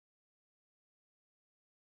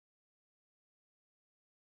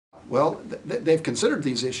Well, they've considered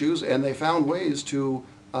these issues, and they found ways to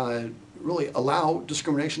really allow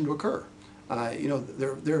discrimination to occur.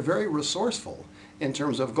 They're very resourceful in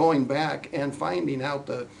terms of going back and finding out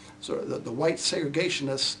the sort of the white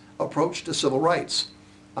segregationist approach to civil rights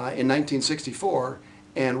in 1964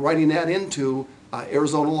 and writing that into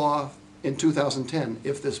Arizona law in 2010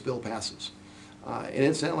 if this bill passes. And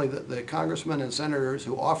incidentally, the congressmen and senators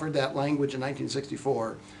who offered that language in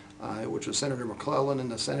 1964, which was Senator McClellan in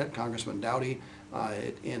the Senate, Congressman Doughty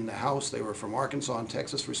in the House, they were from Arkansas and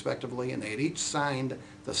Texas respectively, and they had each signed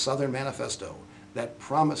the Southern Manifesto that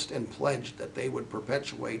promised and pledged that they would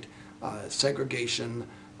perpetuate segregation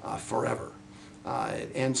forever.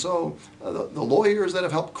 And so the lawyers that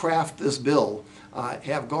have helped craft this bill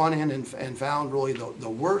have gone in and found really the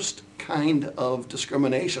worst kind of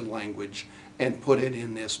discrimination language and put it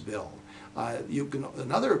in this bill.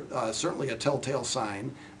 Certainly a telltale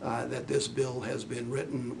sign that this bill has been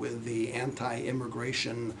written with the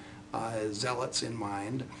anti-immigration zealots in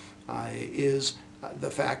mind is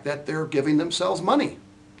the fact that they're giving themselves money.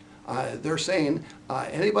 They're saying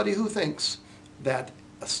anybody who thinks that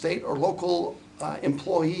a state or local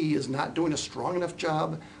employee is not doing a strong enough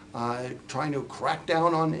job trying to crack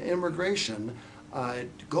down on immigration,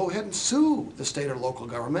 go ahead and sue the state or local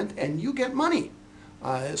government and you get money.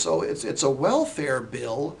 So it's a welfare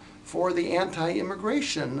bill for the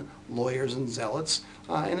anti-immigration lawyers and zealots.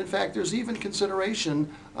 And in fact, there's even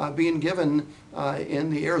consideration being given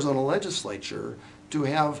in the Arizona legislature to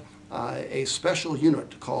have a special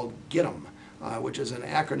unit called GIT'em, which is an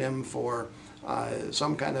acronym for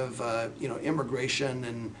some kind of immigration,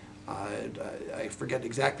 and I forget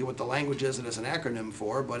exactly what the language is that it's an acronym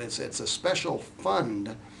for, but it's a special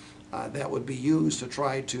fund that would be used to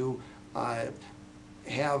try to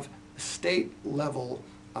have state-level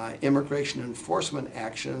immigration enforcement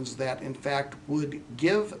actions that in fact would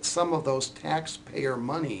give some of those taxpayer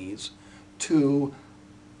monies to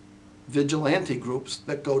vigilante groups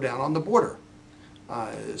that go down on the border.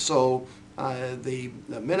 So the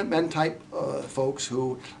Minutemen type folks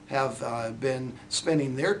who have been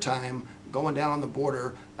spending their time going down on the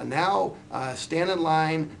border now stand in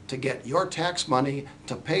line to get your tax money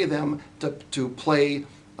to pay them to play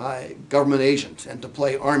government agents and to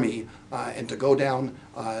play army and to go down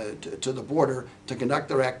to the border to conduct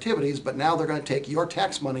their activities, but now they're going to take your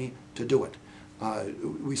tax money to do it.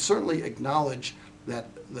 We certainly acknowledge that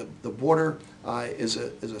the border is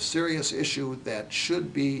a serious issue that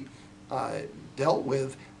should be dealt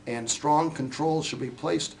with, and strong controls should be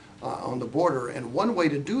placed on the border. And one way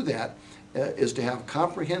to do that is to have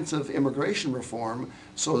comprehensive immigration reform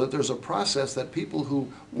so that there's a process that people who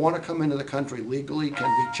want to come into the country legally can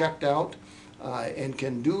be checked out and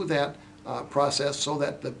can do that process so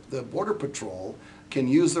that the Border Patrol can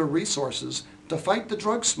use their resources to fight the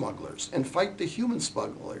drug smugglers and fight the human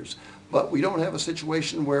smugglers. But we don't have a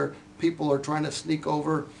situation where people are trying to sneak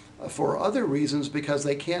over for other reasons because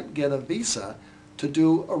they can't get a visa to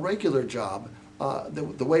do a regular job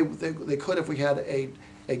the way they could if we had a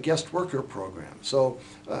guest worker program. So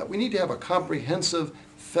we need to have a comprehensive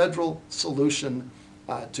federal solution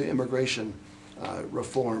to immigration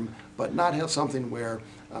reform, but not have something where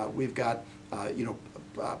we've got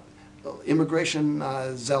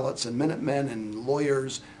immigration zealots and Minutemen and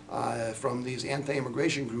lawyers from these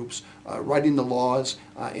anti-immigration groups writing the laws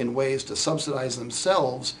in ways to subsidize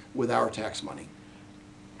themselves with our tax money.